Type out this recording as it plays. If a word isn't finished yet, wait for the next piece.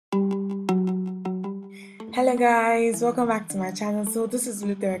Hello guys, welcome back to my channel. So this is the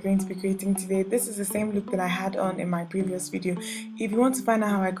look that we're going to be creating today. This is the same look that I had on in my previous video. If you want to find out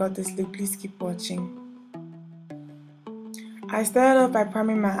how I got this look, please keep watching. I started off by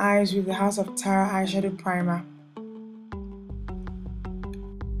priming my eyes with the House of Tara eyeshadow primer.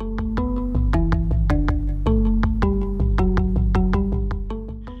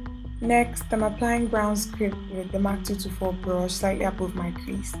 Next, I'm applying brown script with the MAC 224 brush slightly above my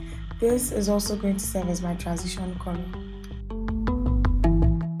crease. This is also going to serve as my transition color.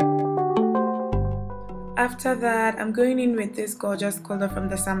 After that, I'm going in with this gorgeous color from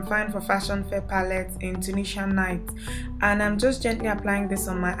the Sam Fine for Fashion Fair palette in Tunisian Nights, and I'm just gently applying this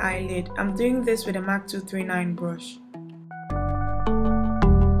on my eyelid. I'm doing this with a MAC 239 brush.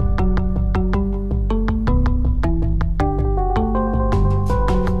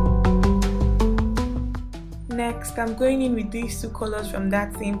 Next, I'm going in with these two colors from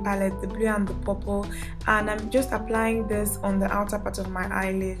that same palette, the blue and the purple, and I'm just applying this on the outer part of my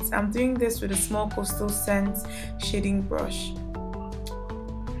eyelids. I'm doing this with a small Coastal Scents shading brush.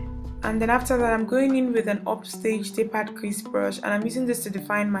 And then after that, I'm going in with an upstage tapered crease brush, and I'm using this to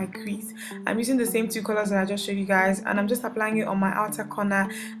define my crease. I'm using the same two colors that I just showed you guys, and I'm just applying it on my outer corner,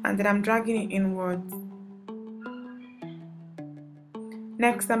 and then I'm dragging it inwards.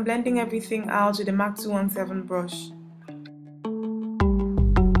 Next, I'm blending everything out with the MAC 217 brush.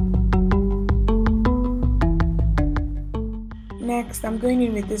 Next, I'm going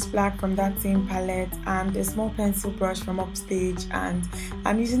in with this black from that same palette and a small pencil brush from Upstage, and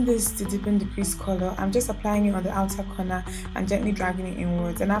I'm using this to deepen the crease color. I'm just applying it on the outer corner and gently dragging it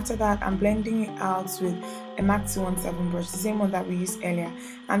inwards. And after that, I'm blending it out with a MAC 217 brush, the same one that we used earlier.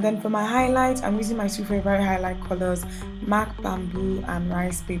 And then for my highlight, I'm using my two favorite highlight colors, MAC Bamboo and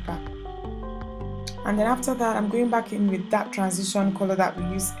Ricepaper. And then after that, I'm going back in with that transition color that we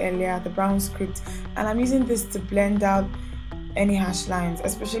used earlier, the brown script, and I'm using this to blend out any harsh lines,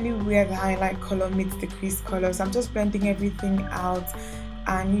 especially where the highlight color meets the crease color. So I'm just blending everything out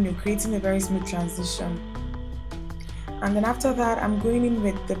and creating a very smooth transition. And then after that, I'm going in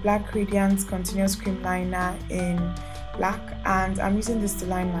with the black Radiance continuous cream liner in black, and I'm using this to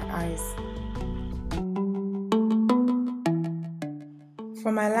line my eyes.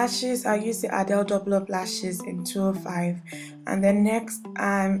 For my lashes, I use the Ardell Double lashes in 205, and then next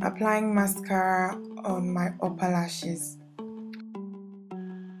I'm applying mascara on my upper lashes.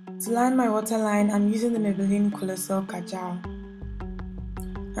 To line my waterline, I'm using the Maybelline Colossal kajal.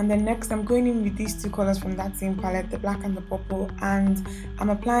 And then next, I'm going in with these two colors from that same palette, the black and the purple, and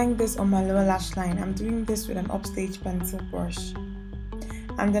I'm applying this on my lower lash line. I'm doing this with an Upstage pencil brush.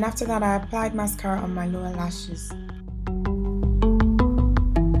 And then after that, I applied mascara on my lower lashes.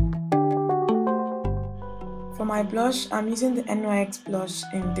 For my blush, I'm using the NYX blush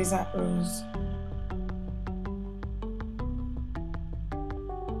in Desert Rose.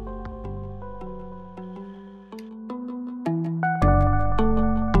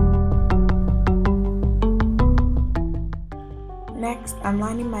 Next, I'm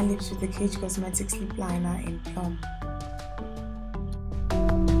lining my lips with the Kayge Cosmetics lip liner in Plum.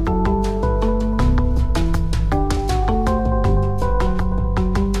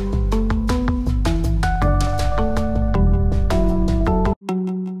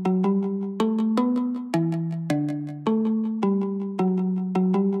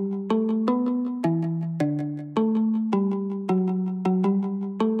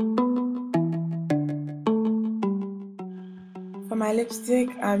 For my lipstick,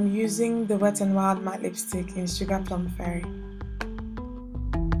 I'm using the Wet n Wild matte lipstick in Sugar Plum Fairy.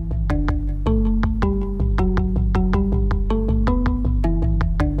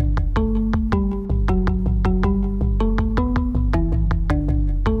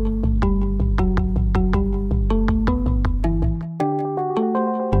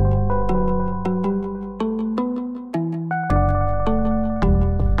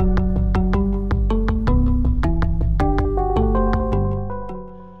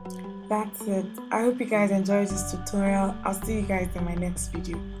 That's it. I hope you guys enjoyed this tutorial. I'll see you guys in my next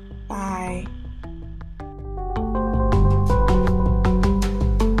video. Bye.